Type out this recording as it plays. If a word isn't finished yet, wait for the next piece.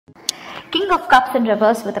King of Cups in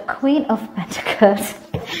reverse with the Queen of Pentacles.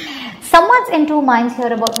 Someone's in two minds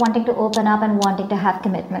here about wanting to open up and wanting to have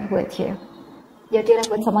commitment with you. You're dealing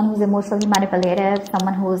with someone who's emotionally manipulative,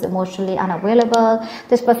 someone who's emotionally unavailable.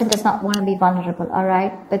 This person does not want to be vulnerable, all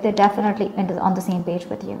right? But they're definitely on the same page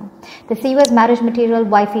with you. They see you as marriage material,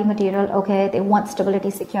 wifey material, okay? They want stability,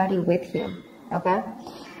 security with you, okay?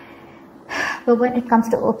 But when it comes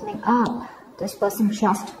to opening up, this person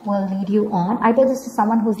just will lead you on. Either this is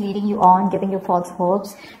someone who's leading you on, giving you false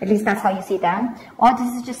hopes. At least that's how you see them. Or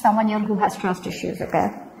this is just someone who has trust issues,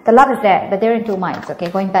 okay? The love is there, but they're in two minds,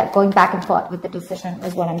 okay? Going back and forth with the decision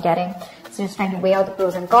is what I'm getting. So just trying to weigh out the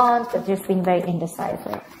pros and cons, but just being very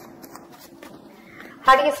indecisive.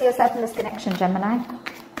 How do you see yourself in this connection, Gemini?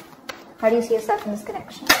 How do you see yourself in this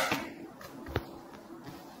connection?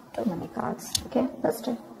 Too many cards. Okay, let's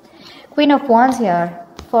do. Queen of Wands here.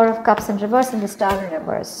 Four of Cups in reverse and the Star in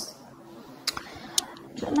reverse.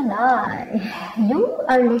 Gemini, you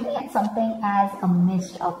are looking at something as a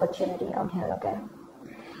missed opportunity out here, okay?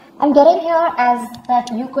 I'm getting here as that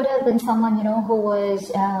you could have been someone, you know, who was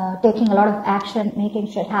taking a lot of action, making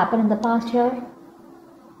shit happen in the past year.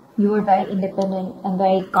 You were very independent and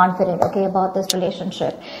very confident, okay, about this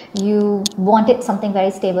relationship. You wanted something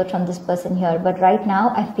very stable from this person here. But right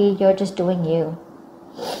now, I feel you're just doing you.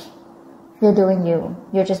 You're doing you.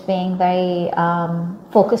 You're just being very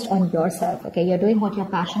focused on yourself, okay? You're doing what you're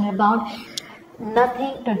passionate about.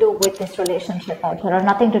 Nothing to do with this relationship out here, or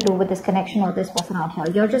nothing to do with this connection or this person out here.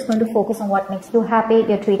 You're just going to focus on what makes you happy.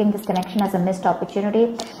 You're treating this connection as a missed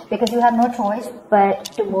opportunity because you have no choice but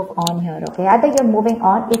to move on here, okay? Either you're moving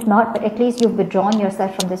on, if not, but at least you've withdrawn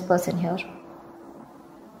yourself from this person here.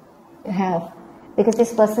 You have. Because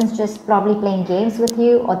this person's just probably playing games with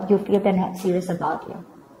you, or you feel they're not serious about you.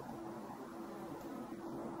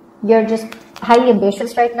 You're just highly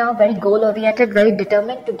ambitious right now, very goal-oriented, very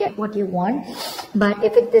determined to get what you want. But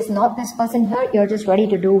if it is not this person here, you're just ready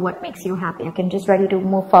to do what makes you happy. You're just ready to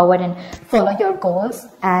move forward and follow your goals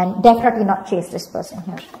and definitely not chase this person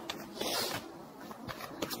here.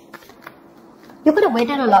 You could have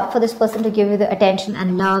waited a lot for this person to give you the attention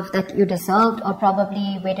and love that you deserved, or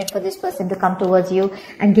probably waited for this person to come towards you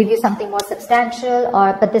and give you something more substantial,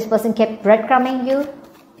 but this person kept breadcrumbing you,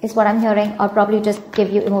 is what I'm hearing, or probably just give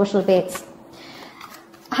you emotional baits.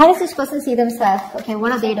 How does this person see themselves? Okay,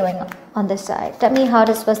 what are they doing on this side? Tell me how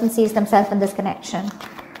this person sees themselves in this connection.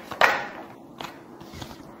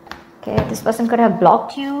 Okay, this person could have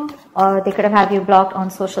blocked you, or they could have had you blocked on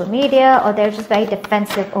social media, or they're just very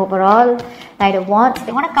defensive overall. Knight of Wands,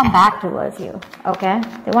 they want to come back towards you, okay?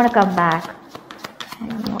 They want to come back. I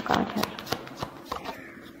don't know what card here.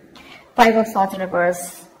 Five of Swords in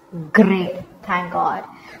reverse. Great, thank God.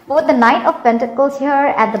 But with the Knight of Pentacles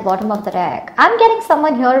here at the bottom of the deck, I'm getting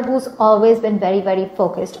someone here who's always been very, very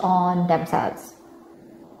focused on themselves.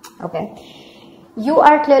 Okay. You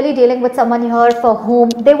are clearly dealing with someone here for whom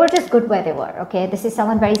they were just good where they were. Okay. This is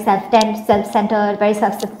someone very self-centered, very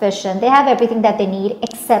self-sufficient. They have everything that they need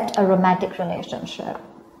except a romantic relationship.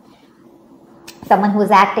 Someone who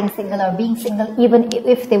is acting single or being single, even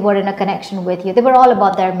if they were in a connection with you. They were all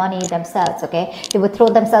about their money themselves, okay? They would throw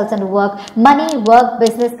themselves into work. Money, work,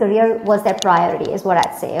 business, career was their priority, is what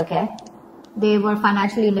I'd say, okay? They were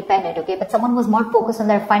financially independent, okay? But someone was more focused on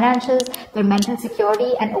their financials, their mental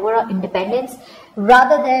security, and overall independence,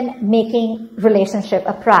 rather than making relationship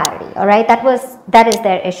a priority, all right? That is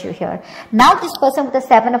their issue here. Now this person with the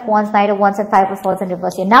Seven of Wands, Knight of Wands, and Five of Swords in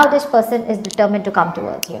reverse here, now this person is determined to come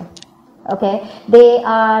towards you. Okay, they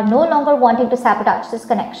are no longer wanting to sabotage this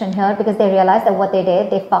connection here because they realize that what they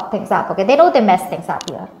did, they fucked things up. Okay, they know they messed things up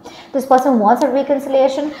here. This person wants a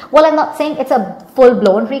reconciliation. Well, I'm not saying it's a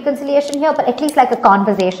full-blown reconciliation here, but at least like a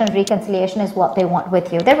conversation reconciliation is what they want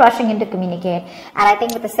with you. They're rushing in to communicate. And I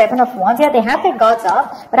think with the Seven of Wands here, they have their guards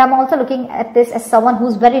up, but I'm also looking at this as someone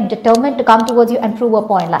who's very determined to come towards you and prove a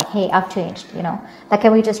point like, hey, I've changed, you know, like,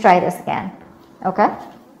 can we just try this again? Okay.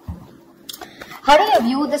 How do you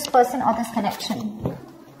view this person or this connection?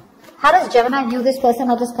 How does Gemini view this person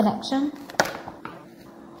or this connection?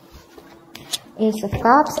 Ace of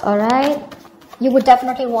Cups, alright. You would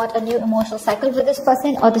definitely want a new emotional cycle with this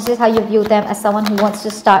person, or this is how you view them, as someone who wants to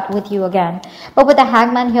start with you again. But with the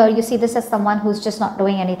Hangman here, you see this as someone who's just not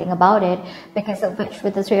doing anything about it, because of which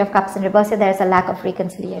with the Three of Cups in reverse, there's a lack of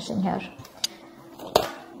reconciliation here.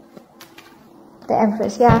 The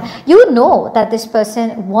Empress, yeah. You know that this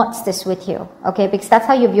person wants this with you, okay? Because that's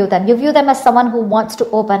how you view them. You view them as someone who wants to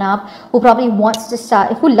open up, who probably wants to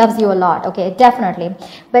start, who loves you a lot, okay? Definitely.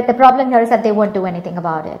 But the problem here is that they won't do anything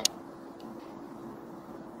about it.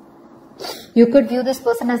 You could view this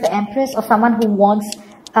person as the Empress, or someone who wants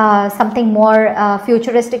something more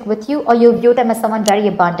futuristic with you, or you view them as someone very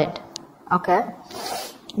abundant. Okay,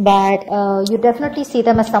 but you definitely see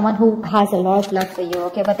them as someone who has a lot of love for you.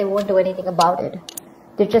 Okay, but they won't do anything about it.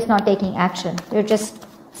 They're just not taking action. They're just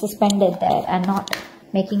suspended there and not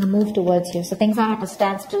making a move towards you. So things are at a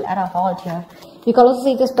standstill, at a halt here. You can also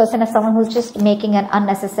see this person as someone who's just making an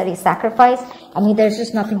unnecessary sacrifice. I mean, there's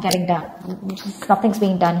just nothing getting done. Nothing's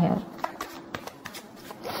being done here.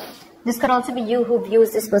 This could also be you who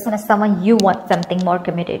views this person as someone you want something more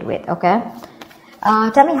committed with, okay?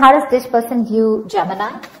 Tell me, how does this person view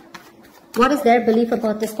Gemini? What is their belief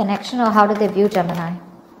about this connection, or how do they view Gemini?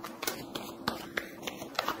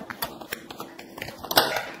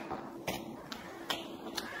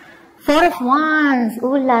 Four of Wands.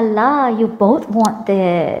 Ooh la la, you both want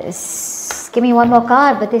this. Give me one more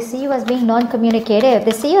card. But they see you as being non-communicative.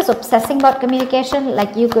 They see you as obsessing about communication.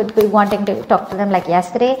 Like you could be wanting to talk to them like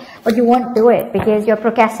yesterday, but you won't do it because you're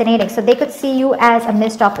procrastinating. So they could see you as a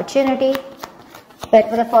missed opportunity. But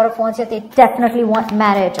with the Four of Wands here, they definitely want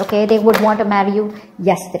marriage, okay? They would want to marry you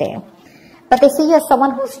yesterday. But they see you as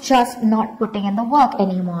someone who's just not putting in the work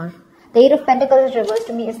anymore. The Eight of Pentacles reversed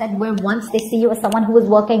to me is that where once they see you as someone who is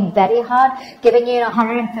working very hard, giving you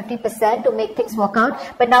 150% to make things work out,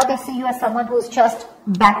 but now they see you as someone who's just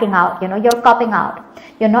backing out, you know, you're copping out.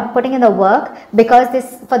 You're not putting in the work because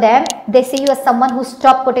for them, they see you as someone who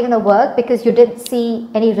stopped putting in the work because you didn't see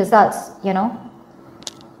any results, you know,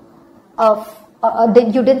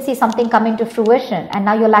 you didn't see something coming to fruition, and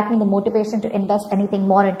now you're lacking the motivation to invest anything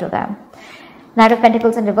more into them. Knight of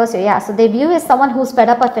Pentacles in reverse here, yeah. So they view you as someone who's fed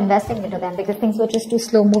up of investing into them because things were just too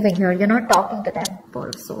slow moving here. You're not talking to them. Four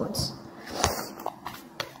of Swords.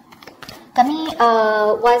 Tell me,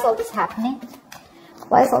 why is all this happening?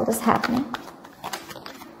 Why is all this happening?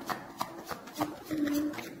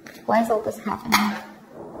 Why is all this happening?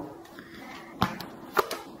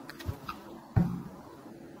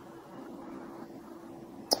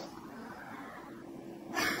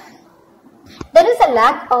 There is a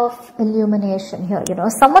lack of illumination here, you know.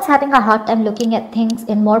 Someone's having a hard time looking at things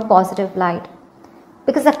in more positive light.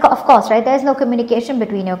 Because of course, right, there is no communication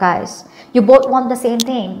between you guys. You both want the same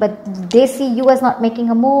thing, but they see you as not making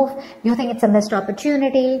a move. You think it's a missed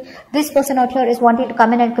opportunity. This person out here is wanting to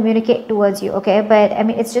come in and communicate towards you, okay? But, I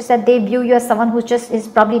mean, it's just that they view you as someone who just is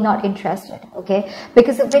probably not interested, okay?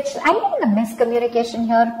 Because of which, I think the miscommunication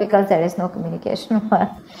here, because there is no communication.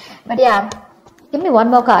 But yeah. Give me one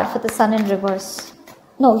more card for the Sun in reverse.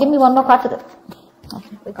 No, give me one more card for the...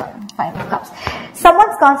 Okay, we got Five of Cups.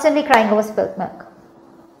 Someone's constantly crying over spilt milk.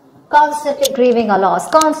 Constantly grieving a loss.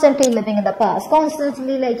 Constantly living in the past.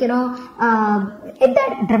 Constantly, like, you know, in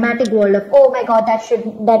that dramatic world of, oh my God, that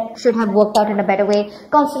should have worked out in a better way.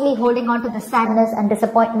 Constantly holding on to the sadness and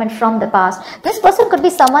disappointment from the past. This person could be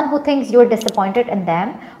someone who thinks you're disappointed in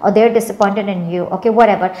them, or they're disappointed in you. Okay,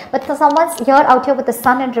 whatever. But for someone's here out here with the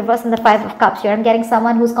Sun in reverse and the Five of Cups here, I'm getting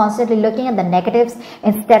someone who's constantly looking at the negatives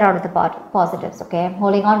instead out of the positives. Okay,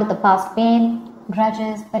 holding on to the past pain,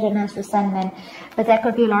 grudges, bitterness, resentment. But there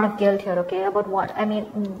could be a lot of guilt here, okay, about what? I mean,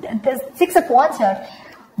 there's Six of Wands here.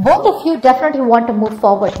 Both of you definitely want to move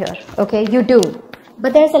forward here, okay? You do.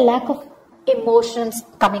 But there's a lack of emotions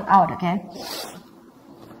coming out, okay?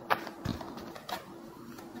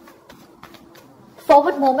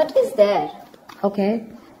 Forward moment is there, okay?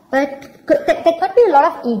 But there could be a lot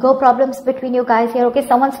of ego problems between you guys here, okay?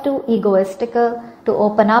 Someone's too egoistical to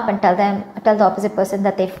open up and tell the opposite person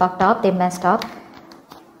that they fucked up, they messed up.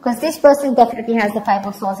 Because this person definitely has the Five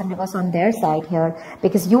of Swords in reverse on their side here.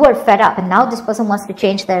 Because you are fed up and now this person wants to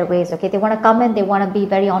change their ways, okay? They want to come in, they want to be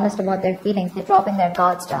very honest about their feelings. They're dropping their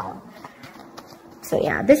guards down. So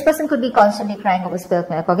yeah, this person could be constantly crying over spilled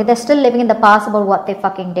milk, okay? They're still living in the past about what they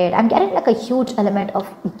fucking did. I'm getting like a huge element of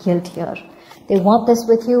guilt here. They want this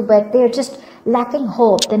with you, but they're just lacking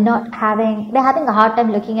hope. They're having a hard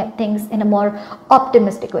time looking at things in a more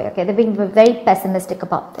optimistic way, okay? They're being very pessimistic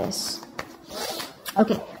about this.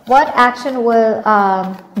 Okay, what action will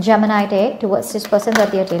Gemini take towards this person that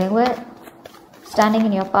they're dealing with? Standing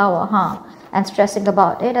in your power, huh? And stressing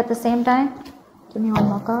about it at the same time? Give me one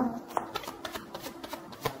more card.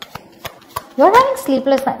 You're having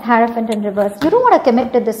sleepless night, Hierophant in reverse. You don't want to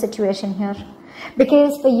commit to this situation here.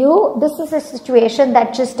 Because for you, this is a situation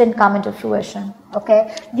that just didn't come into fruition,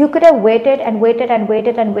 okay? You could have waited and waited and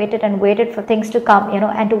waited and waited and waited for things to come, you know,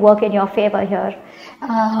 and to work in your favor here.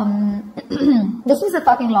 This is a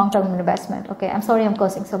fucking long-term investment, okay? I'm sorry I'm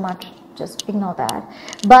cursing so much. Just ignore that.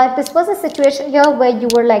 But this was a situation here where you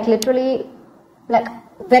were like literally like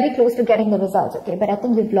very close to getting the results, okay? But I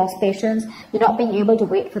think you've lost patience. You're not being able to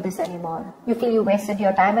wait for this anymore. You feel you wasted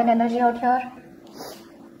your time and energy out here.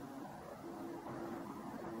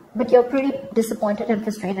 but you're pretty disappointed and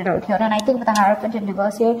frustrated out here. And I think with the Hierophant in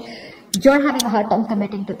reverse here, you're having a hard time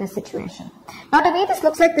committing to this situation. Now, to me, this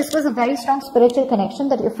looks like this was a very strong spiritual connection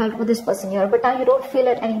that you felt with this person here, but now you don't feel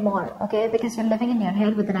it anymore, okay? Because you're living in your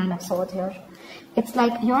head with the Nine of Swords here. It's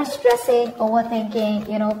like you're stressing,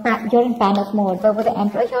 overthinking, you know, you're in panic mode. But with the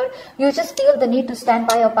Emperor here, you just feel the need to stand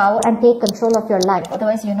by your power and take control of your life.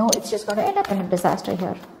 Otherwise, you know, it's just going to end up in a disaster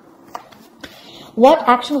here. What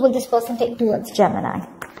action will this person take towards Gemini?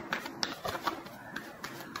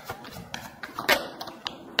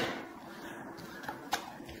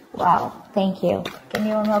 Wow, thank you. Give me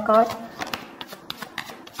one more card.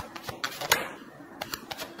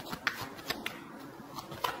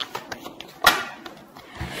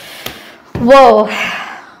 Whoa.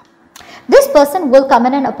 This person will come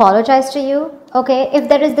in and apologize to you. Okay, if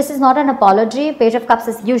there is, this is not an apology. Page of Cups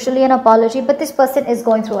is usually an apology, but this person is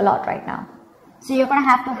going through a lot right now. So you're going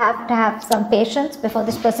to have some patience before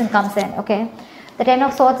this person comes in, okay? The Ten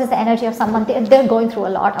of Swords is the energy of someone, they're going through a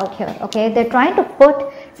lot out here, okay? They're trying to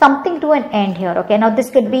put something to an end here, okay? Now,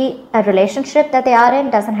 this could be a relationship that they are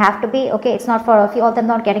in, doesn't have to be, okay? It's not for a few of them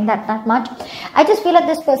not getting that much. I just feel like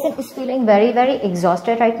this person is feeling very, very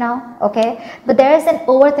exhausted right now, okay? But there is an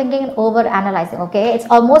overthinking and over-analyzing, okay? It's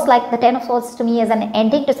almost like the Ten of Swords to me is an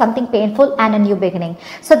ending to something painful and a new beginning.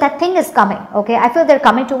 So that thing is coming, okay? I feel they're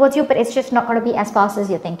coming towards you, but it's just not going to be as fast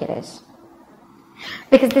as you think it is.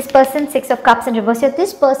 Because this person, Six of Cups in reverse here,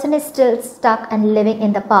 this person is still stuck and living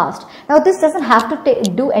in the past. Now, this doesn't have to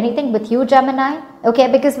do anything with you, Gemini,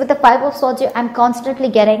 okay? Because with the Five of Swords here, I'm constantly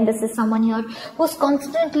getting, this is someone here who's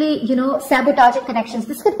constantly, you know, sabotaging connections.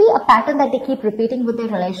 This could be a pattern that they keep repeating with their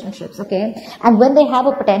relationships, okay? And when they have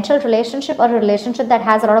a potential relationship or a relationship that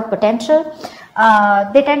has a lot of potential,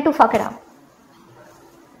 they tend to fuck it up.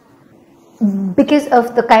 Because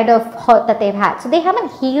of the kind of hurt that they've had. So they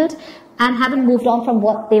haven't healed and haven't moved on from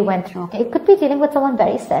what they went through, okay? It could be dealing with someone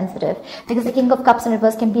very sensitive, because the King of Cups in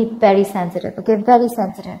reverse can be very sensitive, okay? Very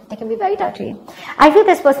sensitive. They can be very touchy. I feel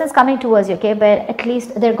this person is coming towards you, okay? But at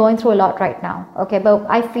least they're going through a lot right now, okay? But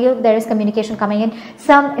I feel there is communication coming in,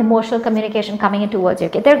 some emotional communication coming in towards you,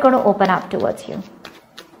 okay? They're going to open up towards you.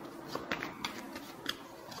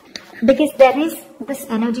 Because there is this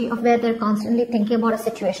energy of where they're constantly thinking about a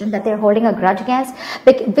situation that they're holding a grudge against,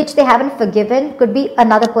 which they haven't forgiven. Could be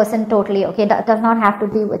another person totally, okay? That does not have to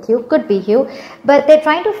be with you. Could be you. But they're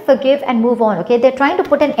trying to forgive and move on, okay? They're trying to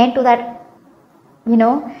put an end to that, you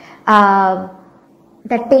know,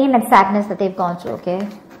 that pain and sadness that they've gone through, okay?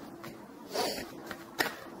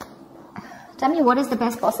 Tell me, what is the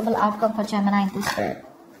best possible outcome for Gemini in this spread?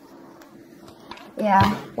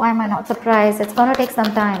 Yeah, why am I not surprised? It's going to take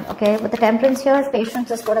some time, okay? With the Temperance here,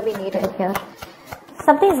 patience is going to be needed here.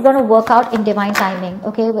 Something is going to work out in divine timing,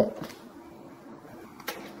 okay? With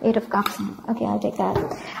Eight of Cups. Okay, I'll take that.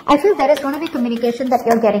 I feel there is going to be communication that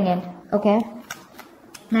you're getting in, okay?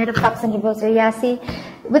 Knight of Cups in reverse. Yeah, see,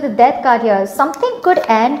 with the Death card here, something could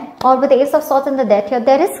end, or with the Ace of Swords and the Death here,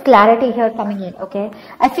 there is clarity here coming in, okay?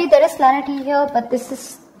 I feel there is clarity here, but this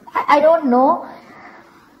is, I don't know.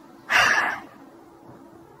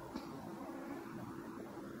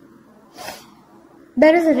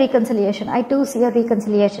 There is a reconciliation. I do see a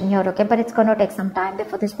reconciliation here, okay? But it's going to take some time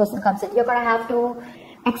before this person comes in. You're going to have to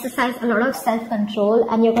exercise a lot of self-control,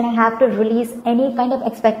 and you're going to have to release any kind of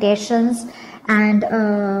expectations and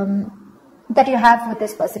that you have with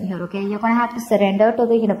this person here, okay? You're going to have to surrender to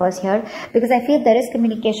the universe here, because I feel there is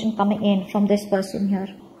communication coming in from this person here.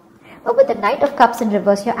 But with the Knight of Cups in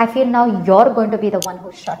reverse here, I feel now you're going to be the one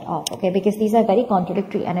who's shut off, okay? Because these are very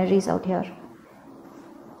contradictory energies out here.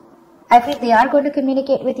 I feel they are going to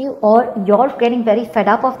communicate with you, or you're getting very fed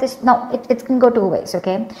up of this. Now, it can go two ways,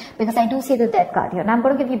 okay? Because I do see the Death card here. And I'm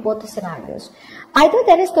going to give you both the scenarios. Either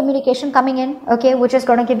there is communication coming in, okay, which is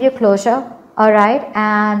going to give you closure, all right?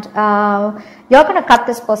 And you're going to cut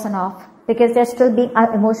this person off because they're still being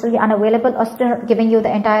emotionally unavailable, or still not giving you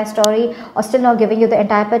the entire story, or still not giving you the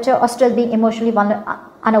entire picture, or still being emotionally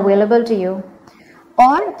unavailable to you.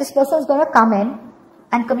 Or this person is going to come in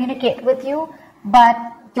and communicate with you, but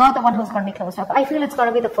you're the one who's going to be closed off. I feel it's going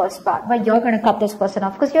to be the first part where you're going to cut this person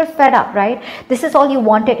off because you're fed up, right? This is all you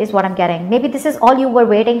wanted is what I'm getting. Maybe this is all you were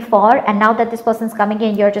waiting for, and now that this person's coming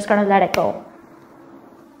in, you're just going to let it go.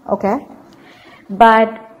 Okay?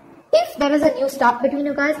 But if there is a new start between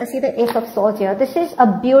you guys, I see the Ace of Swords here. This is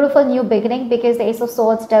a beautiful new beginning, because the Ace of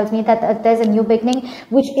Swords tells me that there's a new beginning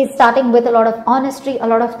which is starting with a lot of honesty, a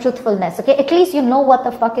lot of truthfulness. Okay? At least you know what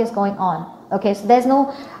the fuck is going on. Okay? So there's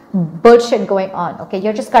no bullshit going on, okay?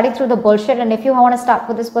 You're just cutting through the bullshit, and if you want to start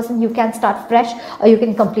with this person, you can start fresh, or you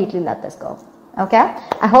can completely let this go, okay?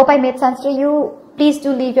 I hope I made sense to you. Please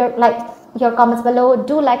do leave your your comments below.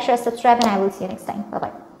 Do like, share, subscribe, and I will see you next time. Bye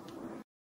bye.